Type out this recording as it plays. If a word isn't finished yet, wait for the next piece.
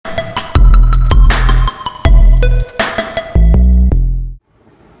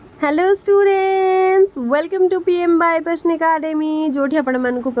Hello students, welcome to PM by प्रश्न academy, जोठी आपण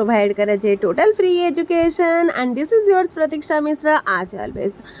मानकु provide करे जे total free education and this is yours प्रतीक्षा मिश्रा आज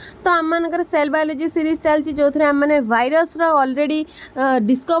always. तो आम मानकर सेल बायोलॉजी सीरीज चलची जो थे आम वायरस रो ऑलरेडी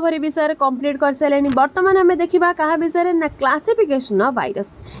डिस्कवरी विषय कंप्लीट कर सारे। बर्तमान आम देखा क्या विषय ना क्लासिफिकेशन ऑफ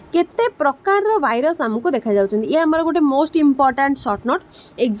वायरस, केते प्रकार रो वायरस आमको देखा जाउछन। ये हमर गोटे most important short note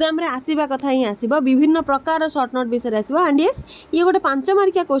exam रे आसीबा कथा ही आसीबा, विभिन्न प्रकार शॉर्ट नोट विषय आसीबा। एंड यस ये गोटे 5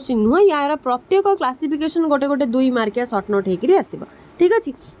 मार्किया क्वेश्चन नुह, यार प्रत्येक क्लासिफिकेशन गोटे गोटे 2 मार्किया शॉर्ट नोट होकर आसब। ठीक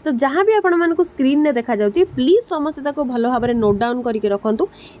अच्छे, तो जहाँ भी आपण मानक स्क्रीन में देखा जाउची प्लीज समस्त भल भाव में नोट डाउन करके रखु,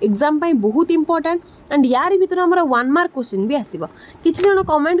 एग्जाम पाई बहुत इंपोर्टेंट। एंड यार भीतर हमर 1 मार्क क्वेश्चन भी आसीबो। किछि जण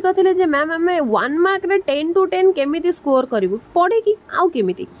कमेंट करथिले जे मैम आमे 1 मार्क रे 10 टू 10 केमिति स्कोर करिवु पढे कि आउ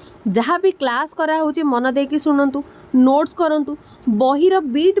केमिति। जहाँ भी क्लास करा होची मन देकी सुनंतु, नोट्स करंतु, बही रो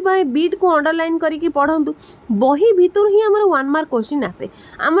बीट बाय बीट को अंडरलाइन करके पढंतु। बही भीतर ही हमर 1 मार्क क्वेश्चन आसे।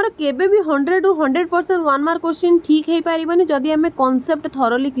 हमर केबे भी 100 टू 100% 1 मार्क क्वेश्चन ठीक हे पारिबनी जदि हमें कॉन्सेप्ट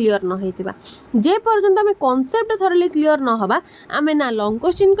थॉरोली क्लियर न हेतिबा। जे पर्यंत हमें कॉन्सेप्ट थॉरोली क्लियर न होबा हमें ना लॉन्ग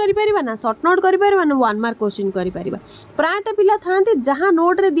क्वेश्चन करि परिबा, ना शॉर्ट नोट करि परिबा, ना 1 मार्क क्वेश्चन करि परिबा। प्रायतः पिला थांते जहां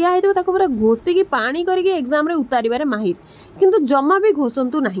नोट रे दिया हेतिबो ताको पूरा घोसी की पानी करके एग्जाम रे उतारिबारे माहिर, किंतु जम्मा भी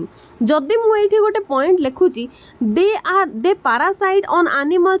घोसंतु नाही। जदि मु एठी गोटे point लिखुची they parasite on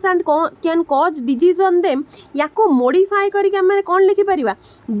animals and can cause disease on them, याको मॉडिफाई करके हमें कौन लिखि परिबा,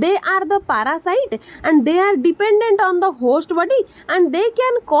 they are the parasite and they are dependent on the host body and they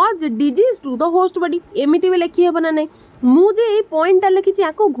can cause disease to the host body. एमिति भी लिखि हेबो ना नै। मु जे ए पॉइंट लिखिची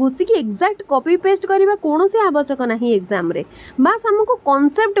याको घोसी की एग्जैक्ट कॉपी पेस्ट करबा कोनोसी आवश्यक नाही एग्जाम रे, बस हमको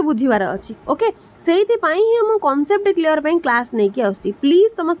कॉन्सेप्ट बुझिबार अछि। ओके, सेहिति पई ही हम कॉन्सेप्ट क्लियर पई क्लास नै कि आउसी।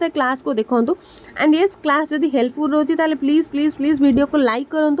 प्लीज समस्त क्लास को देखंतु एंड यस क्लास जदि हेल्पफुल रोची ताले प्लीज प्लीज प्लीज वीडियो को लाइक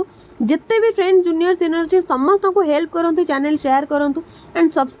करंतु। जिते भी फ्रेंड जूनियर सीनियर अच्छे समस्त को हेल्प करंतु, चैनल शेयर करंतु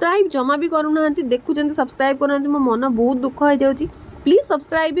एंड सब्सक्राइब जमा भी करूना देखुं सब्सक्राइब करना, मो मन बहुत दुख हो जाउची। प्लीज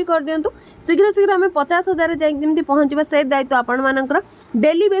सब्सक्राइब भी कर दिंतु। शीघ्र शीघ्र आम 50,000 जमी पहुँचा से दायित्व आपण मानकर।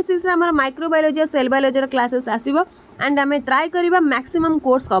 डेली बेसिस आम माइक्रोबायोलॉजी और सेल बायोलॉजी क्लासेस आसीबो एंड आम ट्राई करबा मैक्सिमम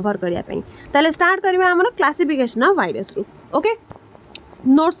कोर्स कवर करिया पई। ताले स्टार्ट करबा हमर क्लासिफिकेशन ऑफ वायरस रु। ओके,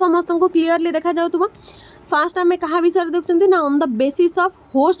 नोट समस्त को क्लीयरली देखा जाउतबा। फास्ट आम क्या विषय देखुं ना on the basis of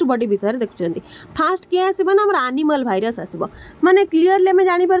host body विषय देखुं। फास्ट किए आसो ना आम एनिमल वायरस आसो, माने क्लीयरली आम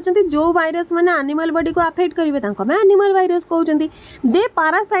जापर जो वायरस मैंने एनिमल बॉडी को अफेक्ट करेंगे एनिमल वायरस कहते। दे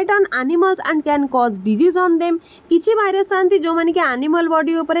parasite on animals and can cause disease on them. किसी वायरस था जो मैंने कि एनिमल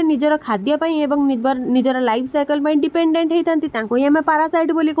बॉडी उपर निजर खाद्यपाई एवं निजर लाइफ साइकिल डिपेंडेंट होता ही आम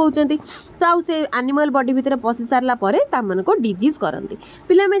पैरासाइट बोली कहते। सो से एनिमल बॉडी भितर पशि सारा को डिजीज करती।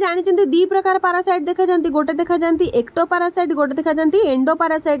 पिला में जानी 2 प्रकार पैरासाइट देखा जाती, गोटे देखा जाती एक्टो पैरासाइट, गोटे देखा जाती एंडो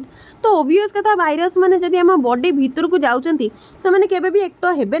पैरासाइट। तो ओबियस कथा वायरस माने जदि हम बॉडी भीतर को जाउचंती से माने केबे भी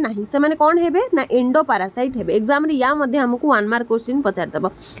एक्टो हेबे नाही, से माने कोन हेबे ना एंडो पैरासाइट हेबे। एग्जाम रे या मध्ये हमको 1 मार्क क्वेश्चन पचार दबो,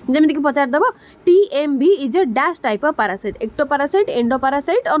 जेमिति कि पचार दबो TMB is a dash type of parasite, ecto parasite, endo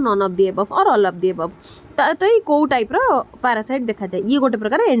parasite और नॉन ऑफ द एबव और ऑल ऑफ द एबव। तो ये कौ टाइप रो पैरासाइट देखा जाए, ये गोटे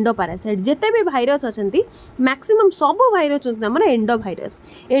प्रकार एंडो पैरासाइट। जिते भी भाइरस अछंती मैक्सिमम सब भाइरस हमर एंडो भाइरस।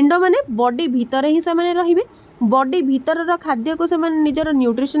 एंडो माने बॉडी भीतर ही से माने रहिबे, बॉडी भीतर खाद्य को से निजर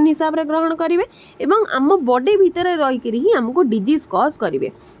न्यूट्रिशन हिसाब रे ग्रहण करेंगे एवं आम बॉडी भीतर रही ही हमको डिजीज कॉज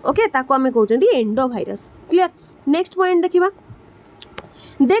करेंगे। ओके, ताको आमे कहउछंती endo virus. Clear. Next point देखिबा,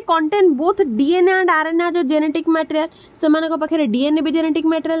 they contain both DNA and RNA जो जेनेटिक मटेरियल। से पाखे डीएनए भी जेनेटिक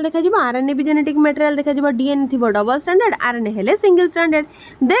मटेरियल देखा, आरएनए भी जेनेटिक मटेरियल देखा। डीएनए थी डबल स्टैंडर्ड, आरएनए हेले सिंगल स्टैंडर्ड।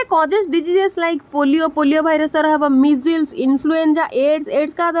 दे causes diseases like polio, polio virus द्वारा हम, मिजल्स, इन्फ्लुएंजा, एड्स,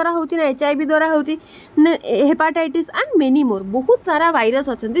 एड्स का द्वारा होची ना एचआईवी द्वारा होची, हेपाटाइटिस एंड मेनी मोर। बहुत सारा वायरस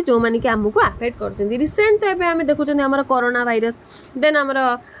अच्छे जो मैंने कि आमको अफेक्ट करते। रिसेंट तो ये आम देखुं आम कोरोना भाइरस, देन आमर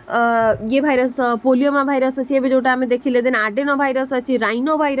ये भाइरस पोलियोमा भाइरस अच्छी जोटा आम देखिले, देन आडेनो भाइरस अच्छी, राइनो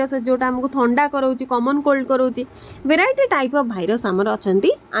भाइरस जोटा हमको ठंडा कराउची, common cold कराउची। Variety type of virus हमर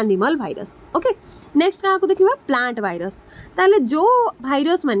अछंती एनिमल भाइरस। ओके, नेक्स्ट क्या देखिबा प्लांट भाइरस। ताले जो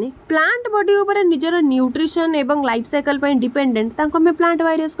भाइरस माने प्लांट बॉडी ऊपर निजर न्यूट्रिशन एवं लाइफ साइकिल पे डिपेंडेंट ताको में प्लांट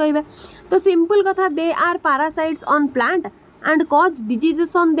भाइरस कहबा। तो सिंपल कथा, they are parasites on plant and cause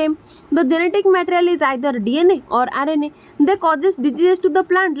diseases on them. The genetic material is either DNA or RNA. They causes diseases to the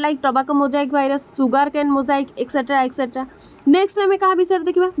plant like tobacco mosaic virus, sugarcane mosaic, etc. etc. Next आम क्या विषय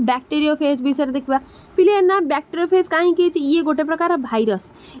देखा, bacteriophage विषय देखा। पिले ना bacteriophage कहीं ये गोटे प्रकार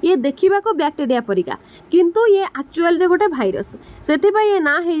भाइरस, ये देखा को बैक्टेरिया परिका किंतु ये एक्चुअल रे गोटे भाइरस, से ये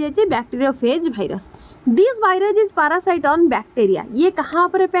ना हो जाए bacteriophage virus. This virus is parasite on bacteria. ये कहाँ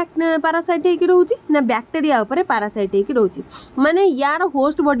पर पैरासाइट होकर रोचे ना बैक्टेरिया उपर पैरासाइट होकर रोचे। माने यार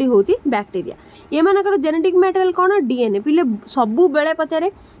होस्ट बॉडी होची बैक्टीरिया ये मानकर जेनेटिक मटेरियल कौन डीएनए पिले सबु बेले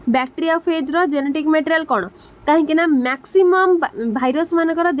पचारे बैक्टीरिया फेज रो जेनेटिक मटेरियल कौन कहीं ना मैक्सिमम भाइरस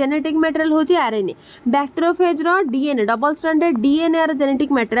मानकर जेनेटिक मटेरियल होची आरएनए बैक्टीरियोफेज रो डीएनए डबल स्ट्रैंडेड डीएनए रो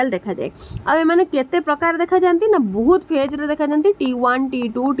जेनेटिक मटेरियल देखा जाए अब ए माने केते प्रकार देखा जानती ना बहुत फेज रे देखा जानती T1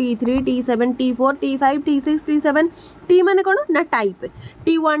 T2 T3 T7 T4 T5 T6 T7 T माने कोन ना टाइप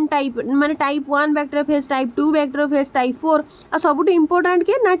T1 टाइप माने type 1 bacteriophage type 2 bacteriophage type 4 आ सबुटू इंपोर्टेंट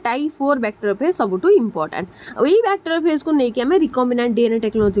के ना टाइप 4 बैक्टीरियोफेज सबुटू इंपोर्टेंट आ ई बैक्टीरियोफेज को नेकी हमें रिकॉम्बिनेंट डीएनए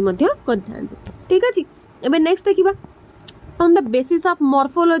टेक्नोलॉजी मध्ये करथांती ठीक अछि एबे नेक्स्ट देखिबा on the basis of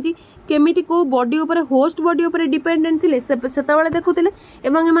morphology केमिति को बॉडी ऊपर होस्ट बॉडी ऊपर डिपेंडेंट थिले सेतबेले देखुतिले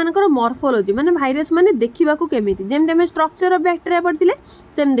एवं एमानकर मॉर्फोलॉजी माने भाइरस माने देखिबा को केमिति जेमते हम स्ट्रक्चर ऑफ बैक्टीरिया पढ़थिले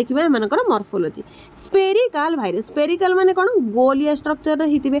सेम देखिबा एमानकर मॉर्फोलॉजी स्पेरिकल भाइरस स्पेरिकल माने कोन गोलिया स्ट्रक्चर रे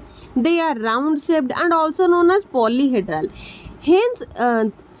हितिबे they are round shaped and also known as polyhedral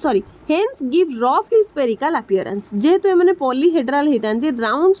hence give roughly spherical appearance जेहेतु एमाने पॉलीहेड्रल होइतांती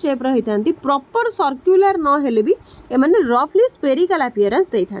राउंड शेप रो होइतांती प्रॉपर सर्कुलर न हेले भी एमाने रफली स्फेरिकल अपीयरेंस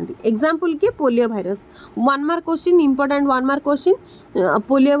देइथांती एग्जांपल के polio virus 1 mark question important 1 mark question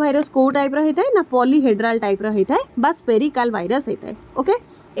polio virus को type रो होइताय ना पॉलीहेड्रल टाइप रो होइताय बा स्फेरिकल भाइरस होइताय ओके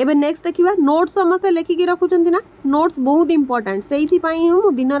एबे नेक्स्ट देखिबा नोट्स समस्त लेखिकी रखुचंती ना नोट्स बहुत इंपोर्टेंट सेइथि पई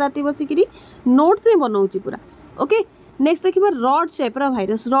हम दिन राति बसिकिरी नोट्स ही बनाउची पूरा ओके नेक्स्ट देखिबा रॉड शेप रो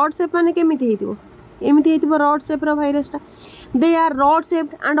भाइरस रॉड शेप माने केमिति हेतिबो एमिति हेतिबो रॉड शेप रो भाइरस ता they are rod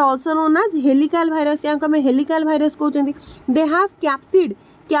shaped and also known as helical virus या में helical virus कहउचंती they have capsid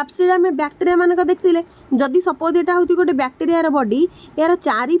capsid में बैक्टीरिया मान का देखते जदि सपोज यहाँ हूँ गोटे बैक्टीरिया बॉडी यार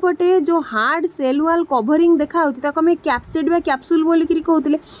चारिपटे जो हार्ड सेल वाल कवरिंग देखा आम कैप्सिड बा कैप्सूल बोलिकी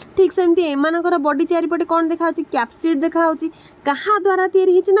कहते ठीक सेमती एमानकर बॉडी चारिपटे कौन देखा कैप्सिड देखा क्या द्वारा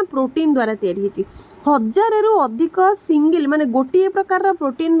तैयारी ना प्रोटीन द्वारा तैयारी 1000 रु अधिक सिंगल माने गोटे प्रकार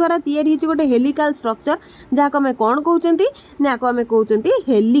प्रोटीन द्वारा तैयारी गोटे हेलिकल स्ट्रक्चर जहाँ आम कौन कहते ना आम कहते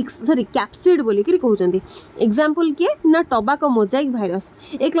हेलिक्स सॉरी कैप्सिड बोलिकी कहते एग्जांपल किए ना tobacco Mosaic virus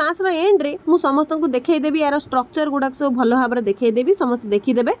A class and रे मु समस्त को देखईदेवी यार स्ट्रक्चर गुड़ाक सब भल भाव में देखईदेवी समस्त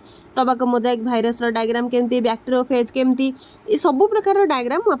देखीदे टोबैको मोजाइक भाइरस डायग्राम केमती बैक्टीरियोफेज केमती ए सब प्रकार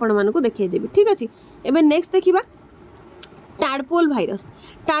डायग्राम मु आपण मानकु देखईदेवी ठीक अछि एबे नेक्स्ट देखिबा टाडपोल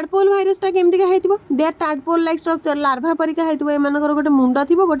भाइरस टा केमती का हेतिबो they are टाडपोल like structure larva परिका हेतिबो एमानकर गोटे मुंड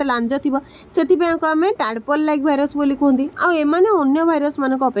थिबो गोटे लांज थिबो सेतिपे को हमें टाडपोल लाइक भाइरस बोली कहंती आ एमाने अन्य भाइरस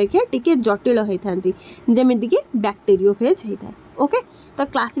मानक अपेक्षा टिके जटिल होइथांती जेमिति कि बैक्टीरियोफेज हेइथा ओके तो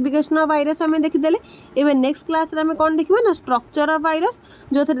क्लासिफिकेशन ऑफ वायरस आम देखीदे एवं नेक्स्ट क्लास रे आम कौन देखा ना स्ट्रक्चर ऑफ वायरस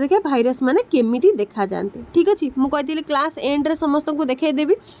जो थे देखिए भाइरस माने केमिति देखा जाते ठीक अच्छे मुझे कहती क्लास एंड रे समस्त को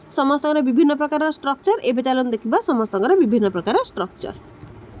देखईदेवी समस्त विभिन्न प्रकार स्ट्रक्चर एवं चलन देखा समस्त विभिन्न प्रकार स्ट्रक्चर।